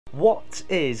What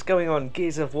is going on,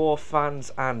 Gears of War fans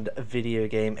and video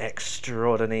game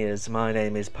extraordinaires? My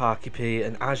name is Parky P,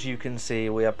 and as you can see,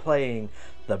 we are playing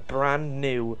the brand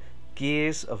new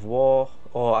Gears of War,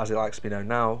 or as it likes to be known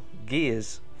now,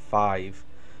 Gears 5.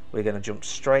 We're going to jump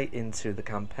straight into the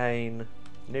campaign,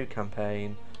 new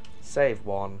campaign, save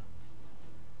one,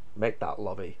 make that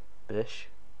lobby, bish.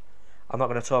 I'm not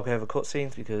going to talk over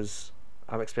cutscenes because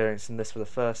I'm experiencing this for the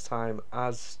first time,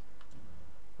 as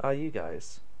are you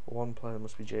guys. One player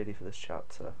must be JD for this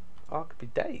chapter. Oh, it could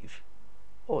be Dave.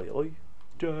 Oi, oi.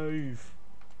 Dave.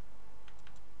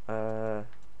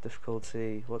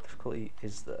 Difficulty. What difficulty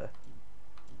is there?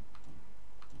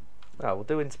 Oh, we'll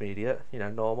do intermediate. You know,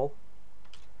 normal.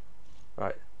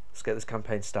 Right, let's get this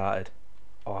campaign started.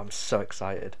 Oh, I'm so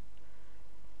excited.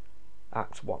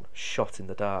 Act 1. Shot in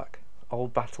the dark.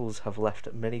 Old battles have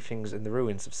left many things in the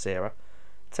ruins of Sierra.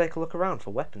 Take a look around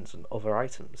for weapons and other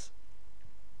items.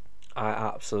 I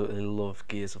absolutely love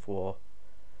Gears of War.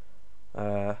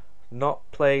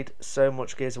 Not played so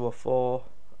much Gears of War 4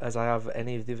 as I have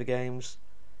any of the other games.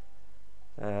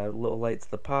 A little late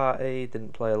to the party,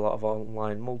 didn't play a lot of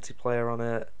online multiplayer on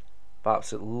it, but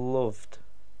absolutely loved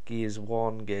Gears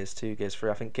 1, Gears 2, Gears 3.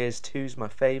 I think Gears 2 is my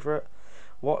favourite.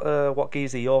 What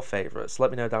Gears are your favourites?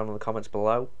 Let me know down in the comments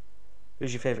below.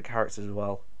 Who's your favourite characters as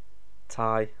well?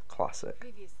 Ty,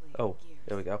 classic. Oh,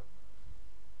 here we go.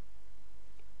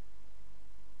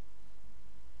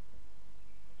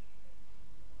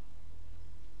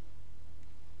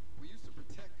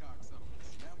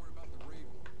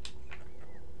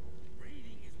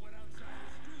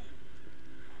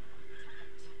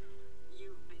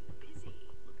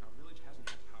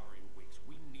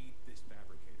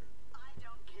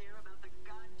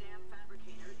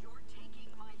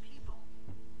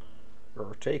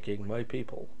 You're taking my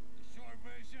people. The short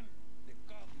version, the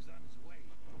cop is on his way.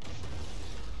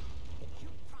 You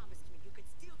promised me you could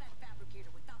steal that fabricator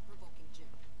without provoking Jin.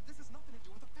 This has nothing to do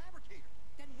with the fabricator.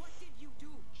 Then what did you do?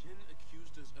 Jin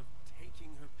accused us of taking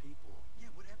her people.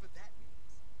 Yeah, whatever that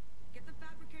means. Get the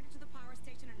fabricator to the power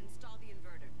station and install the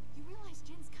inverter. You realize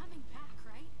Jin's coming back,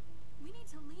 right? We need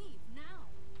to leave now.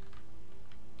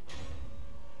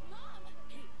 Mom!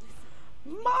 Hey,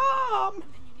 listen. Mom!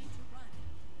 Then you need to run.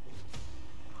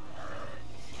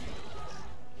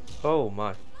 Oh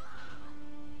my.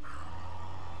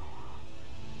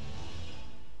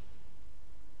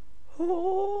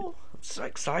 Oh, I'm so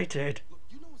excited. Look,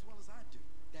 you know as well as I do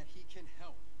that he can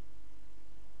help.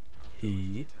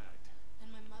 He.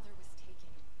 And my mother was taken.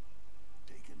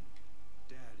 Taken.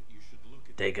 Dad, you should look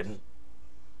at Diggin.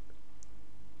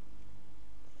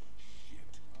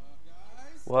 Shit.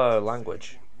 Guys? Whoa,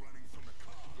 language. Running from the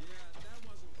car. Yeah, that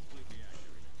wasn't completely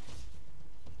accurate.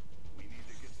 We need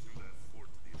to get through that fort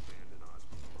to the abandoned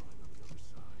Osprey mine on the other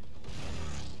side.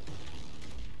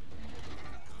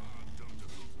 The car dumped a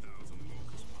few thousand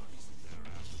locust bodies in there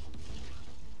after.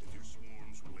 If your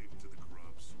swarms related to the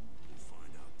corrupts, we'll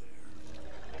find out there.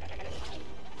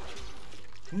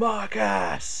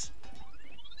 Marcus!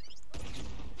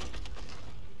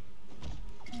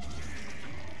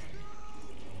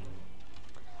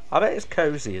 I bet it's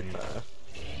cozy in there.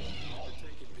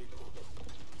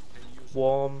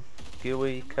 Warm,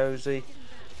 gooey, cozy.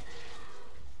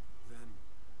 Then,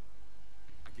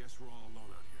 I guess we're all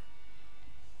alone out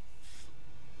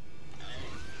here.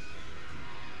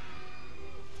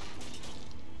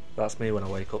 That's me when I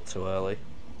wake up too early.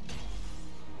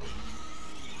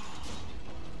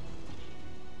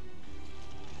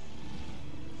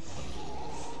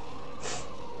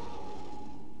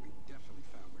 We definitely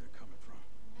found where they're coming from.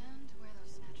 And where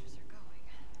those snatchers are going.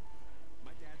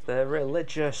 My dad's They're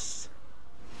religious.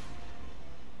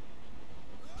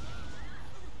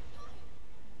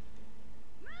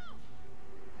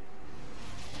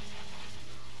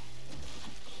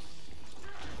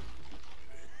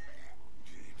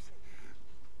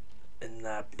 In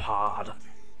that pod.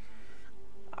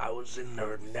 I was in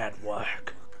their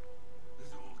network.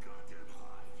 This whole goddamn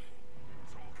hive.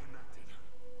 It's all connected.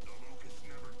 The locusts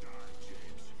never die,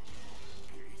 James.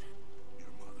 Kate,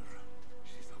 your mother,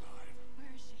 she's alive.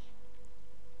 Where is she?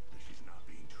 She's not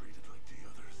being treated like the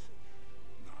others.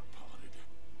 Not potted.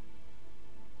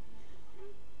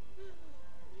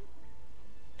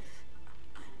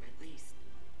 I'm released.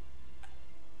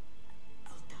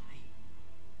 I'll die.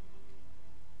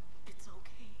 It's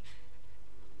okay.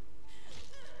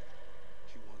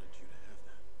 She wanted you to have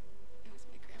that. It was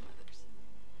my grandmother's.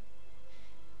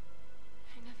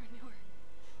 I never knew her.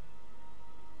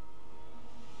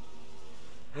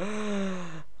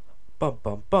 Bum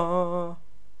bum bum.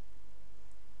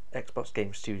 Xbox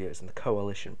Game Studios and the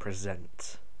Coalition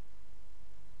present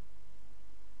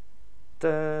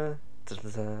Da, da, da,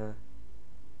 da.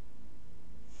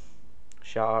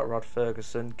 Shout out Rod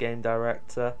Ferguson, game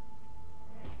director.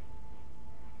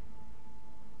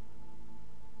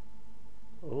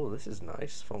 Oh, this is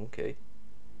nice, funky.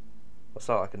 What's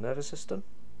that, like a nervous system?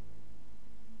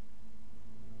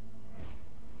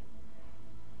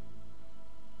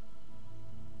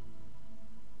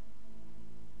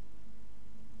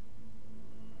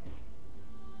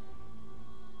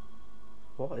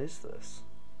 What is this?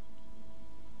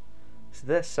 So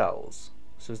they're cells.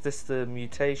 So is this the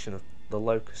mutation of the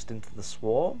locust into the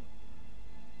swarm?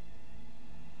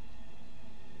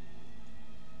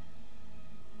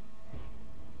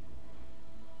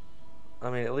 I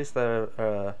mean, at least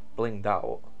they're blinged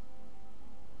out.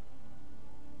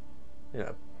 You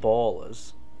know,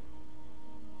 ballers.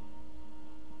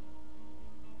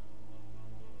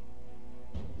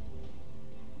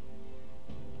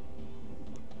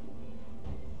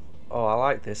 Oh, I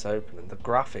like this opening. The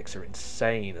graphics are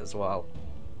insane as well.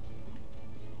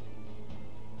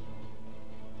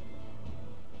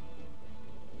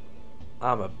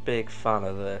 I'm a big fan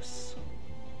of this.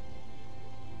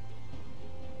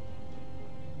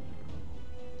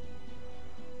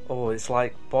 Oh, it's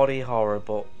like body horror,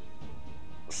 but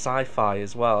sci-fi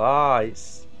as well. Ah,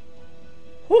 it's...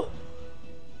 Whew.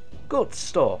 Good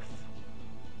stuff.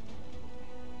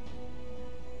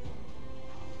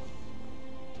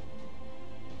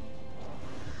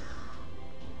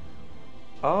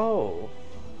 Oh.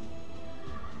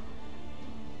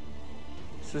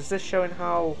 So is this showing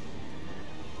how...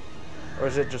 Or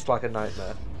is it just like a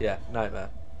nightmare? Yeah, nightmare.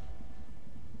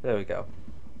 There we go.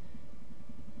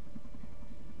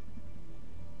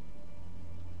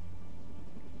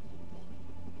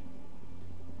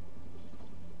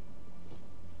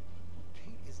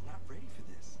 Kate is not ready for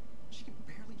this. She can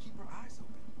barely keep her eyes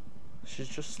open. She's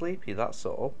just sleepy, that's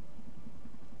all.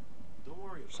 Don't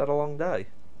worry She's about had a long day. it.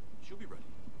 She'll be ready.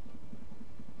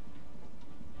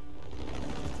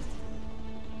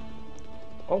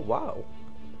 Oh wow.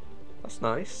 That's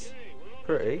nice.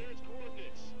 Pretty.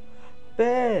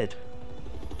 Bed!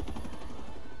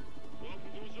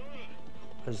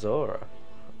 Azora.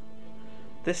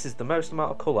 This is the most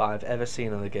amount of colour I've ever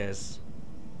seen in the Gears.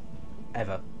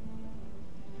 Ever.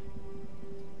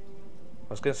 I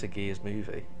was going to say Gears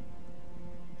movie.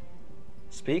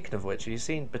 Speaking of which, have you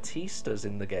seen Batista's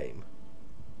in the game?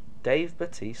 Dave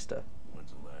Batista.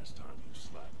 When's the last time you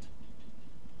slept?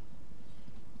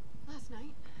 Last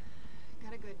night,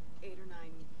 got a good 8 or 9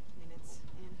 minutes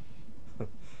in.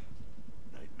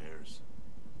 Nightmares?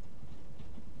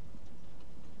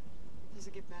 Does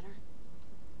it get better?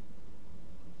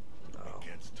 Oh. It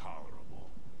gets tolerable.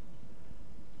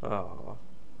 Oh.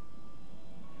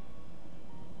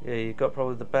 Yeah, you got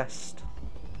probably the best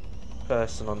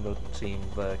person on the team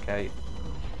there, Kate.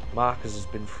 Marcus has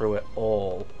been through it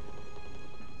all.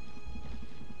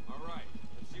 All right,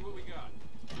 let's see what we got.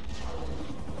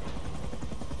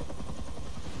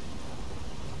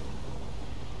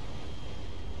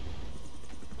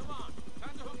 Come on,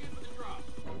 time to hook in for the drop.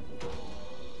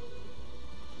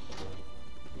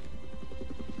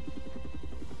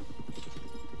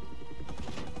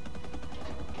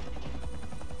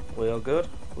 We all good?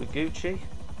 We Gucci?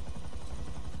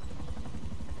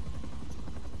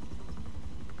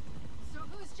 So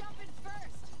who's jumping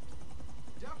first?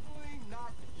 Definitely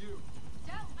not you.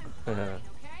 Del, I'm fine,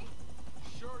 okay?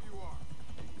 Sure you are.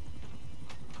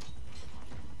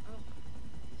 Oh,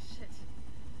 shit.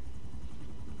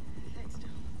 Thanks, Del.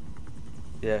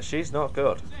 Yeah, she's not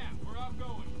good. Sam, we're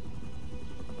outgoing.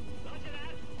 Roger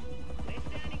that. They're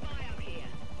standing by up here.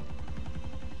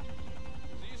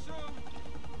 See you soon.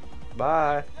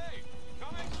 Bye. Hey, you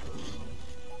coming?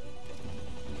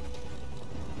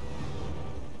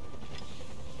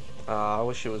 I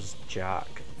wish it was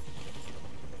Jack.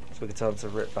 So we could tell him to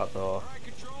rip that door. All right,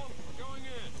 Control, we're going in.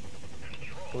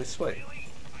 Can we swing?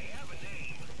 I have a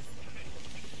name.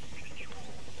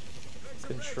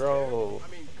 Control. I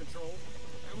mean, control.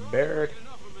 And we're Barrack. already getting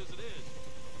enough of them as it is.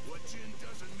 What Jin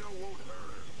doesn't know won't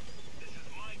hurt her. This is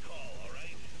my call, all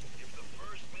right? If the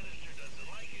First Minister doesn't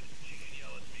like it, she can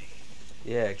yell at me.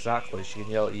 Yeah, exactly. She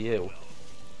can yell at you.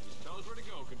 Just tell us where to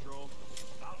go, Control.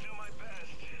 I'll do my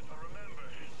best, but remember,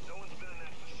 no one's been in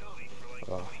that facility for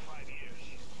like Oh. 25 years.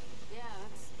 Yeah,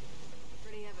 that's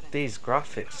pretty evident. These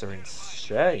graphics are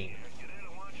insane. Get in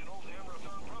and watch an old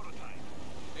Hammer-thon prototype.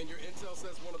 And your intel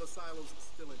says one of the silos is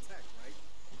still intact, right?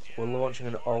 We're launching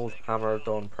an old Hammer of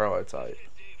Dawn prototype.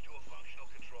 Get Dave to a functional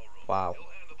control room. Wow. He'll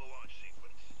handle the launch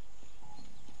sequence.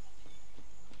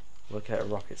 Look at a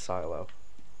rocket silo.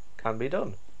 Can be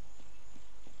done.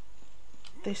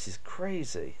 This is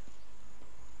crazy.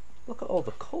 Look at all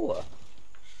the colour.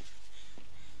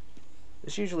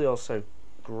 It's usually also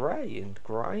grey and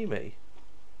grimy.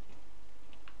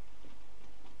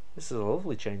 This is a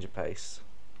lovely change of pace.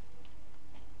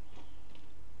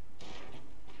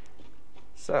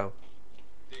 So,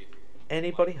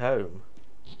 anybody home?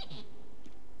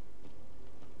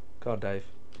 Go on, Dave.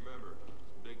 Remember,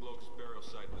 big locust burial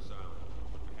site in this island.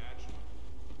 Hatch,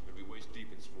 gonna be waist deep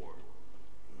in swarm.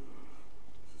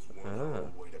 This is one hell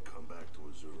of a way to come back to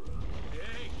Azura.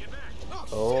 Hey, get back!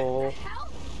 Oh.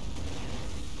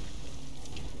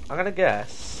 I'm gonna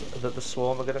guess that the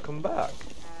swarm are gonna come back.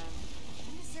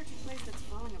 I need to search a place that's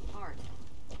falling apart.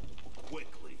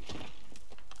 Quickly.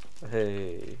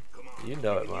 Hey, Come on. you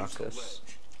know it, Use the Marcus.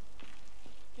 ledge.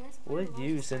 There's We're quite a lot of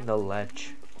using stuff the in ledge.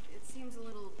 there. It seems a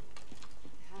little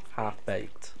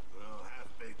Half-baked. Well,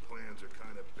 half-baked plans are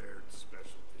kind of Baird's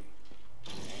specialty.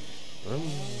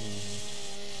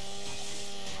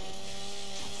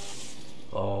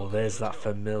 Oh, there's that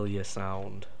familiar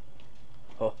sound.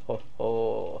 Ho ho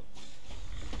ho.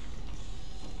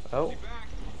 Oh, Back,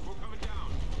 we're coming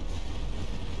down.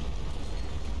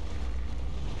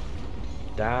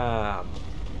 damn.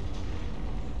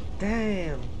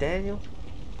 Damn, Daniel.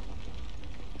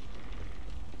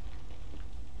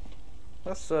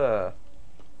 That's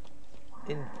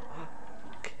in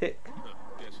kick,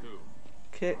 Guess who?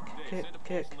 kick, Dave, kick, send a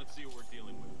kick. pulse and let's see what we're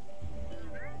dealing with.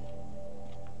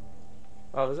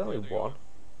 Oh, there's only There you one. are.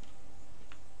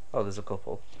 Oh, there's a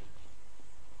couple.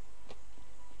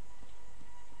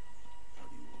 How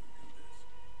do you want to do this?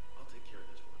 I'll take care of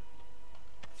this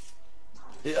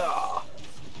one. Yeah.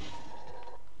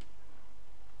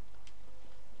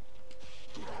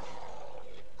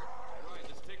 Alright,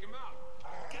 let's take him out.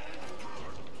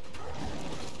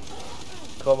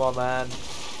 Come on, man.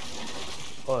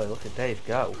 Oh, look at Dave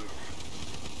go.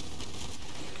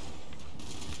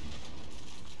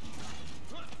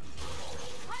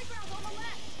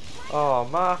 Oh,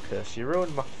 Marcus, you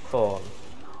ruined my fun.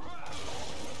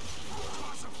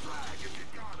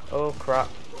 Oh, crap.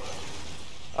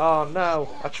 Oh, no.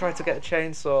 I tried to get a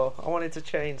chainsaw. I wanted to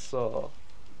chainsaw. On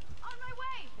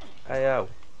my way. Ayo.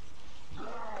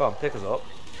 Come on, pick us up.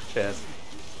 Cheers.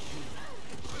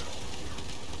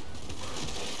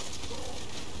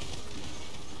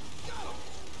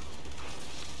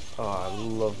 Oh, I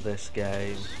love this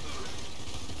game.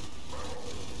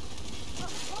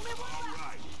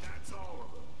 Alright, that's all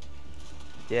of them.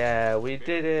 Yeah, we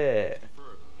did it.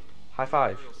 Confirmed. High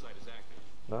five. Burial site is active.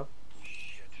 No?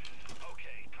 Shit.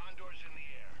 Okay, Condor's in the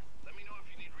air. Let me know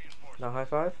if you need reinforcements. No high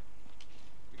five?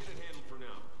 We get it handled for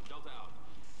now. Delta out.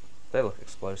 They look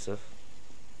explosive.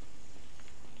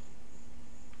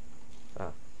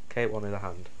 Ah, Kate wanted a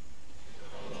hand.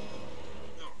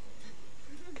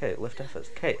 Kate, lift efforts.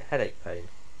 Kate, headache pain.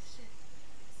 Shit.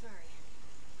 Sorry.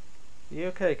 You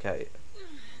okay, Kate?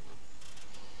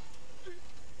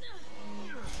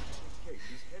 Hey,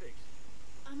 these headaches.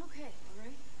 I'm okay,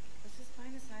 alright? Let's just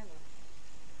find a silo.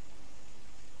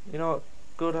 You know what?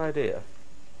 Good idea.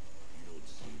 You don't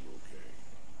seem okay.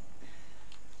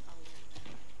 I'll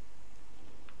live.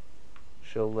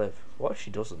 She'll live. What if she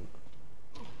doesn't?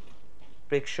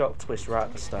 Big shock twist right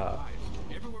at the start.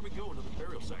 Everywhere we go, another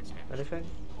burial site's happening. Anything?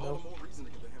 All No? the more reason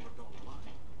to get the hammer gone alive.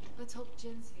 Let's hope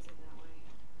Jin sees it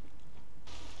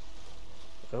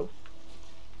that way.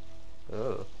 Oh.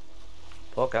 Oh.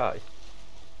 Poor guy.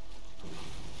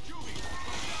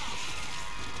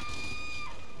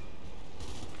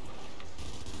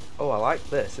 Oh, I like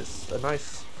this. It's a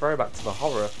nice throwback to the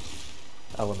horror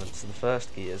elements of the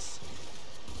first Gears.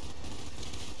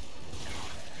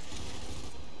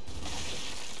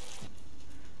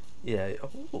 Yeah. Oh,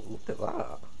 look at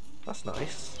that. That's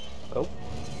nice. Oh.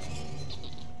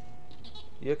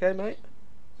 You okay, mate?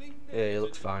 Yeah, he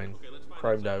looks fine. Okay, let's find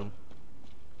Chrome out. dome.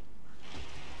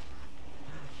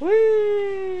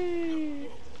 Whee!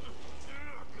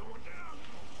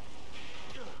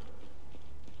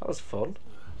 That was fun.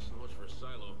 So much for a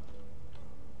silo.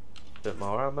 Bit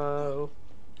more ammo.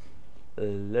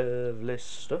 Lovely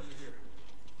stuff.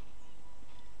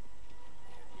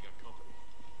 We got company.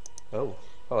 Oh,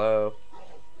 hello.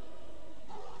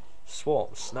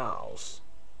 Swarm snarls.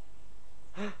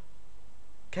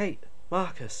 Kate,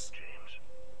 Marcus. James,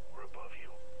 we're above you.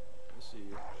 I see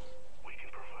you. We can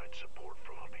provide support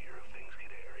from up here if things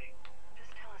get hairy.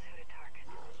 Just tell us who to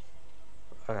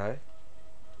target. Okay.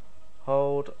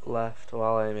 Hold left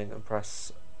while aiming and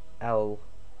press L.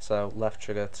 So left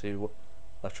trigger to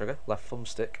left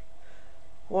thumbstick.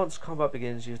 Once combat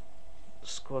begins, your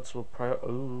squads will oh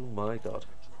my god.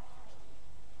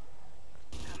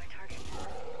 Got my target.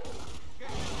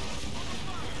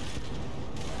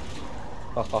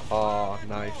 Ha ha ha,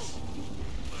 nice.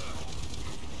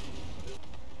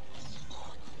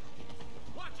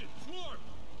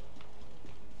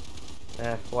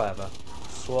 Whatever.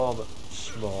 Swarm.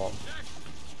 Small.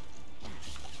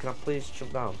 Can I please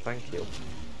jump down? Thank you.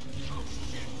 Oh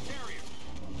shit, carrier.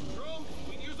 Control,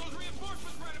 we can use those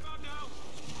reinforcements right about now.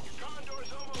 Your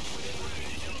condor's almost within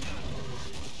range, Delta.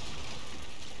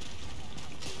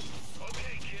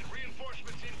 Okay, kid,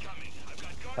 reinforcements incoming. I've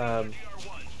got Guardians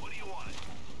DR1s. What do you want?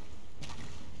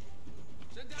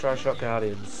 Try shot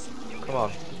Guardians. Come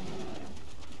on.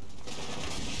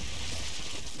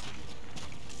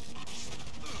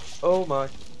 Oh my.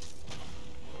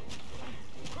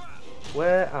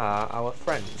 Where are our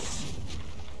friends?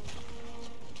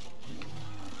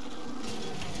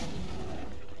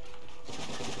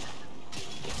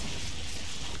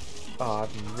 Oh,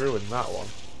 I've ruined that one.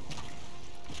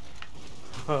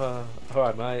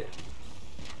 Alright, mate.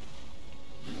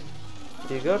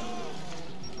 You good?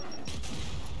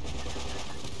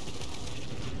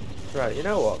 Right, you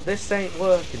know what? This ain't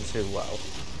working too well.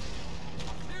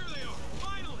 There they are,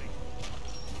 finally.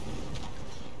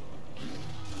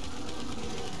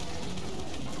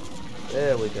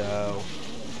 There we go.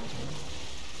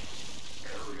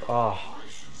 Oh,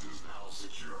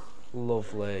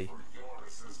 lovely.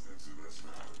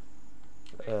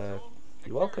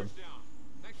 You're welcome. Down.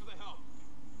 Thanks for the help.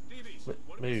 DB,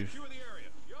 one of you Move. secure the area.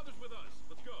 The others with us.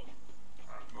 Let's go.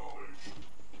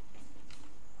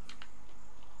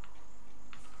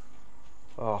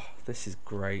 Oh, this is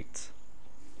great.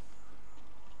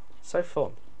 So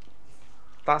fun.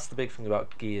 That's the big thing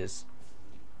about Gears.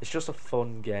 It's just a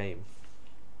fun game.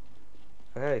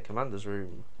 Hey, Commander's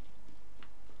room.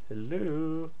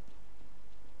 Hello.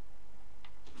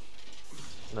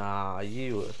 Nah,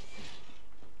 you were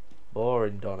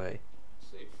boring, Donny.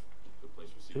 Safe. Good place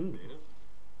for secret Ooh. data.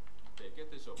 Hey,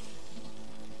 get this open.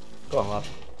 Go on, lad.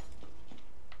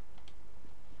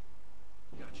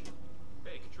 Got you.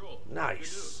 Hey, Control. Good Nice.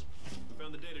 news. We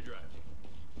found the data drive.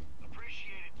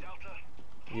 Appreciate it, Delta.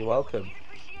 You're welcome. You'd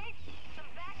appreciate some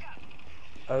backup.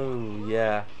 Oh,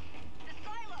 yeah. The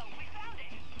silo, we found it.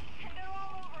 And they're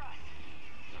all over us.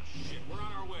 Shit, we're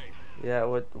on our way. Yeah,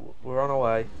 we're on our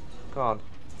way. Come on.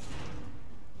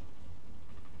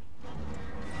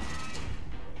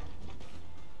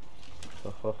 Ho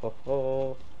ho ho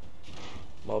ho.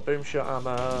 More boom shot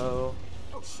ammo.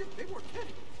 Oh shit, they weren't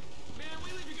kidding. Man,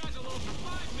 we leave you guys alone for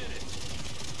 5 minutes.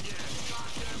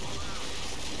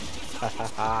 Ha ha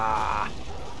ha.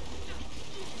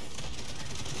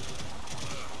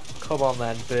 Come on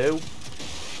then, boo.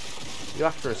 You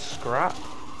after a scrap?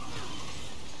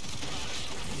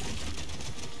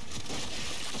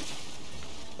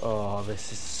 Oh,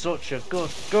 this is such a good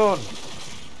gun.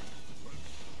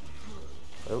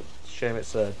 Oh, shame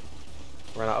it's ran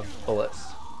out of bullets.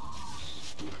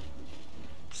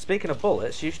 Speaking of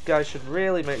bullets, you guys should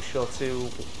really make sure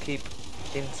to keep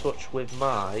in touch with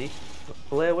my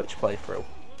Blair Witch playthrough.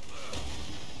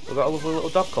 We've got a lovely little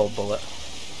dog called Bullet,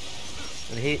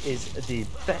 and he is the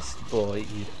best boy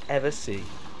you'd ever see.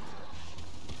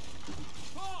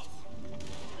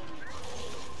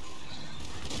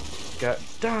 Get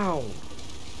down!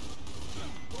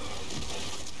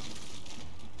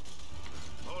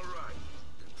 All right.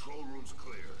 Control room's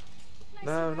clear.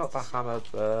 No, not the hammer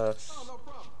burst. Oh, no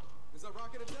problem. Is that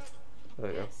rocket attack? There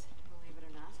we go. Yes, believe it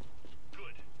or not.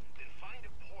 Good. Then find a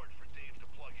port for Dave to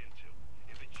plug into.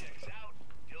 If it checks out,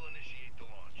 he'll initiate the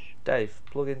launch. Dave,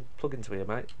 plug into here,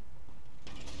 mate.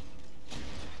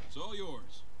 It's all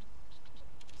yours.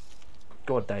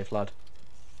 Go on, Dave, lad.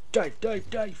 Dave!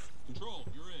 Control,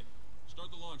 you're in. Start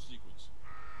the launch sequence.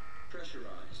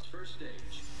 Pressurized. First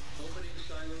stage. Opening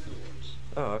silo doors.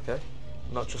 Oh, okay.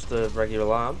 Not just a regular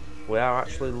alarm. We are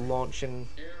actually launching.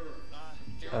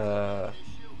 The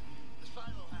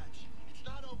silo hatch. It's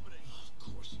not opening. Of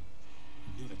course.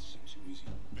 I knew that seemed too easy.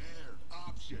 Baird,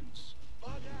 options.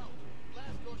 Bug out.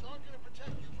 Blast doors aren't going to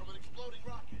protect you from an exploding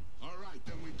rocket. All right,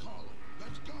 then we call it.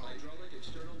 Let's go. Hydraulic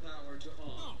external power to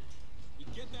on. No! You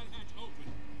get that hatch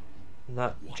open. And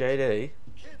that JD.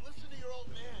 Kid, listen to your old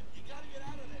man. You got to get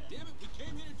out of there. Damn it, we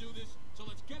came here to do this, so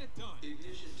let's get it done.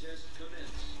 Ignition test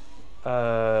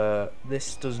commence.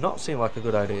 This does not seem like a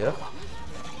good idea.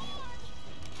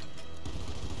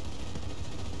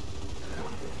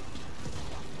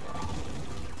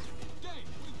 Dave,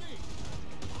 with me.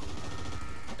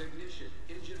 Ignition.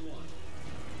 Engine 1.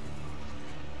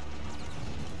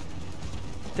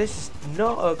 This is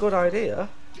not a good idea. I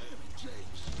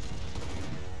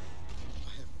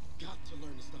have got to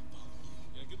learn to stop following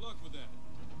you. Yeah, good luck with that.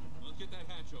 Let's get that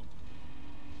hatch open.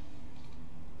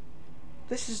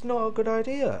 This is not a good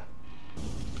idea.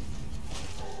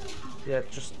 Yeah,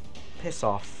 just piss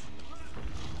off.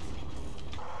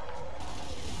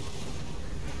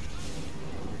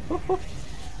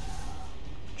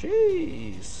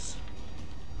 Jeez.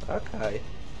 Okay.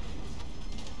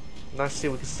 Nice to see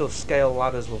we can still scale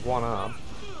ladders with one arm.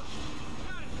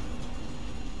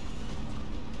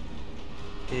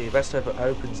 Yeah, best hope it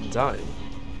opens in time.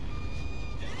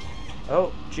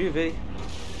 Oh, Juvie.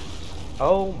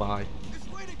 Oh my.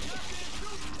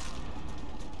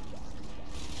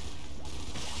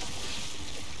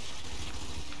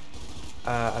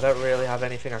 I don't really have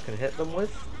anything I can hit them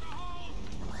with.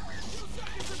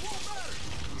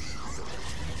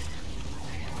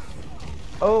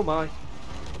 Oh my.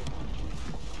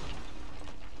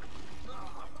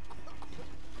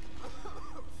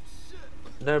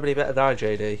 Nobody better die,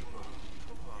 JD.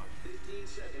 15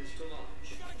 seconds to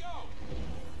launch.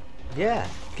 Yeah,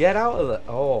 get out of it.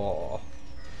 Oh.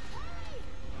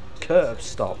 Curb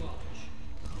stop.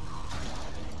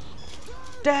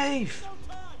 Dave!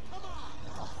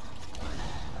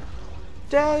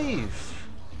 Dave!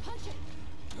 Punch it!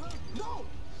 No!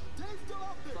 Dave's still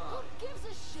out there! Who gives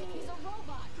a shit? He's a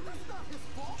robot. That's not his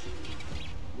fault!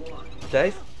 1.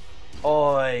 Dave?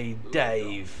 Oi,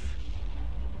 Dave.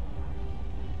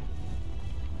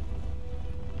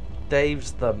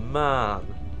 Dave's the man.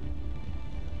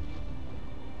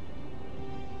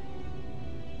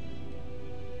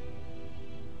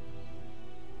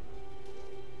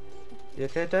 You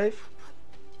okay, Dave?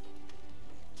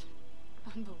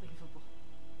 Unbelievable.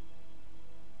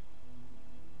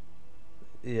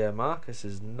 Yeah, Marcus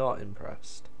is not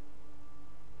impressed.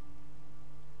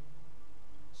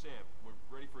 Sam, we're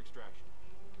ready for extraction.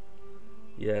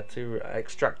 Yeah, to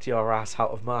extract your ass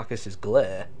out of Marcus's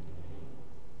glare.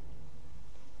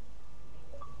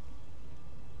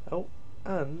 Oh,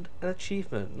 and an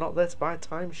achievement. Not there to buy a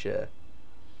timeshare.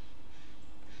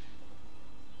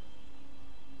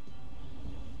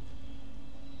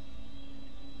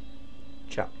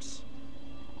 Chaps.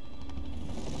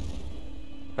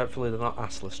 Hopefully they're not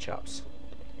assless chaps.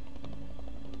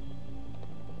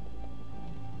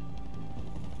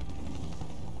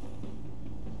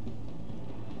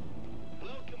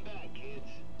 Welcome back, kids.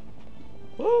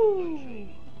 Woo!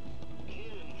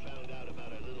 Kim found out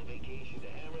about our little vacation to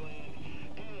Hammerland,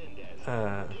 and as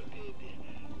predicted,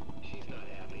 she's not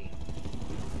happy.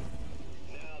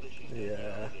 Now that she's Yeah.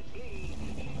 yelling at me,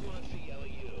 she wants to yell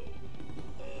at you.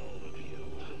 All of you.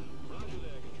 Roger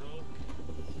that, Control.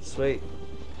 Sweet.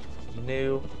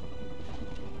 New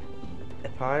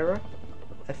Ephira?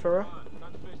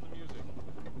 Time to face the music.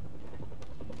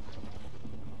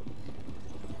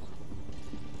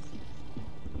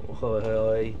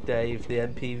 Oi, Dave, the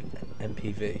MVP.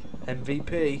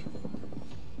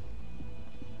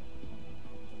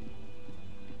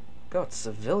 God,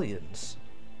 civilians.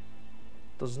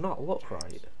 Does not look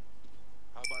right.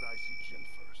 How about I see Jen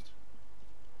first?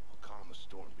 I'll calm the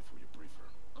storm before you brief her.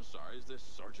 I'm sorry, is this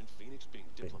Sergeant Phoenix being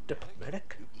Being diplomatic?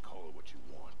 diplomatic? You can call it what you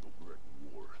want, but we're at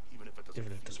war, even if it doesn't,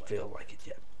 Even if it doesn't feel like it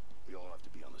yet. We all have to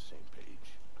be on the same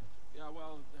page. Yeah,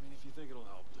 well, I mean, if you think it'll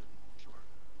help, then sure.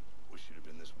 Wish you'd have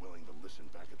been this willing to listen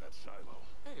back at that silo.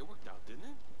 Hey, it worked out, didn't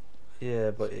it?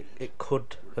 Yeah, but it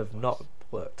could have not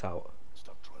worked out.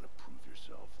 Stop trying to prove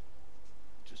yourself.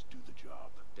 Just do the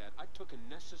job. Dad, I took a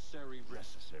necessary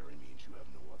risk. Necessary means you have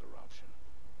no other option.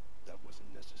 That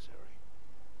wasn't necessary,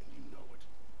 and you know it.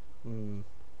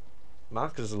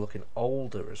 Marcus is looking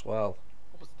older as well.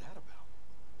 What was that about?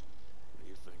 What do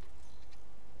you think?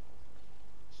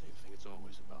 Same thing it's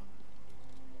always about.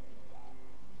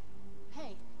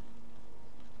 Hey.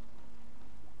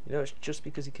 You know, it's just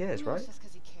because he cares, No, right? It's just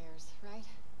because he cares, right?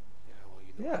 Yeah, well,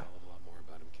 you know Yeah. a hell of a lot more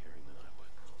about him caring than I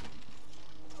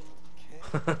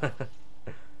would.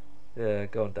 Yeah,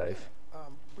 go on, Dave.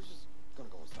 We're just gonna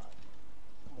go inside.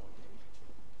 Come on, Dave.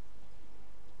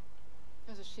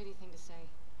 That was a shitty thing to say.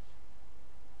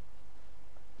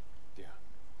 Yeah.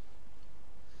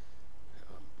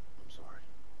 I'm sorry.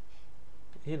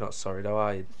 You're not sorry though,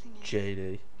 are you, The thing is,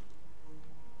 JD? you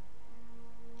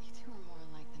two are more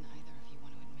alike than either of you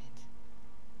want to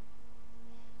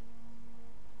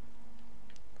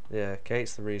admit. Yeah,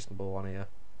 Kate's the reasonable one here.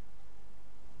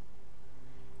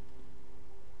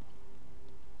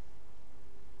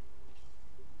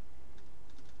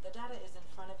 The data is in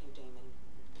front of you, Damon.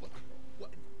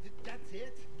 What? That's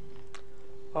it?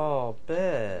 Oh,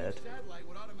 bird. Satellite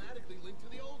would automatically link to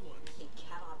the old ones. It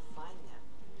cannot find them.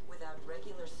 Without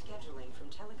regular scheduling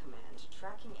from Telecommand,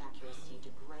 tracking accuracy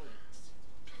degrades.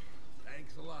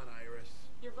 Thanks a lot, Iris.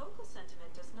 Your vocal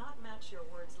sentiment does not match your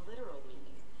word's literal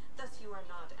meaning. Thus, you are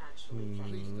not actually Please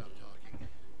frightened. stop talking.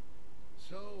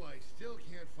 So, I still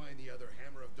can't find the other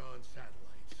Hammer of Dawn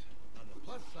satellites. On the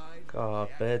plus side, God,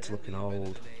 I Bird's accidentally looking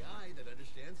invented old. an AI that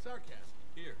understands sarcasm.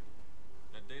 Here,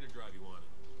 that data drive you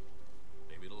wanted.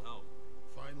 Maybe it'll help.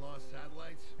 find lost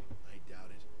satellites? I doubt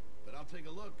it. But I'll take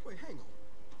a look. Wait, hang on.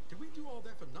 Did we do all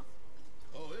that for nothing?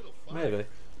 Oh, it'll fire. Maybe.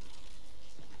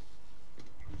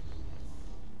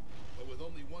 But with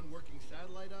only one working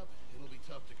satellite up, it'll be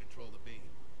tough to control the beam.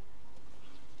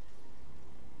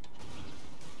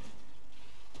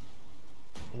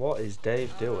 What is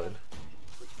Dave doing?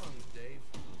 What's wrong with Dave?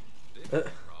 They've got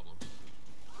problems.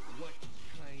 What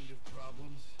kind of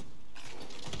problems?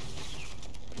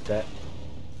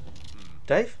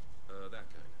 Dave? That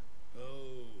kind.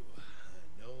 Oh,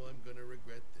 I know I'm gonna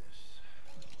regret this.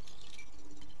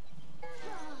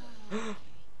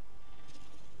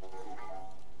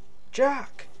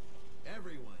 Jack!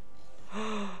 Everyone,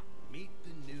 meet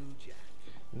the new Jack.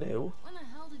 New? When the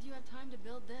hell did you have time to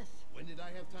build this? When did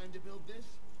I have time to build this?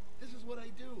 This is what I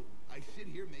do. I sit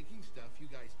here making stuff you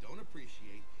guys don't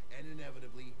appreciate and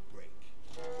inevitably break.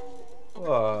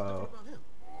 Whoa. What about him?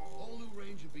 Whole new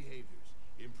range of behaviors.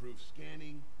 Improved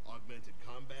scanning, augmented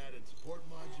combat and support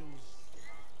modules.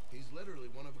 He's literally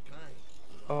one of a kind.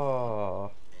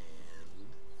 Oh.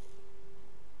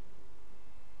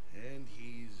 And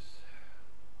he's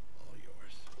all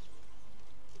yours.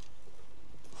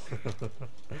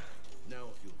 Now,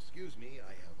 if you'll excuse me,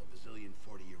 I have a bazillion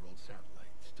 40-year-old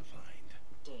satellites to find.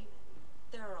 Damon,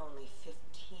 there are only 15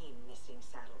 missing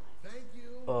satellites. Thank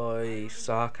you. Oi,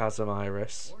 sarcasm,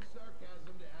 Iris. More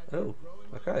sarcasm to add to Oh, your growing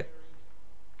okay. vocabulary.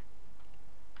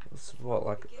 This is what,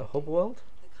 like a hub world?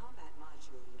 The combat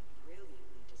module you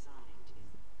brilliantly designed is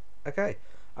Okay,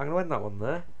 I'm going to end that one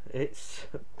there. It's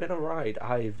been a ride.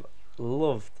 I've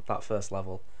loved that first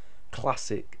level.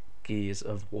 Classic Gears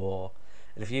of War.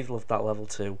 And if you've loved that level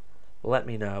too, let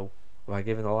me know by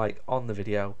giving a like on the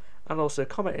video and also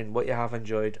commenting what you have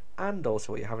enjoyed and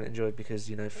also what you haven't enjoyed, because,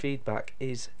 you know, feedback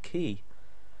is key.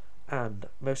 And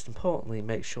most importantly,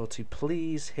 make sure to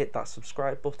please hit that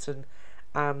subscribe button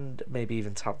and maybe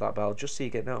even tap that bell just so you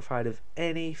get notified of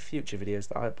any future videos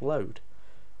that I upload.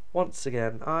 Once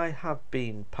again, I have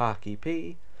been Parky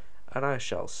P, and I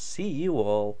shall see you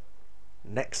all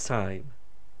next time.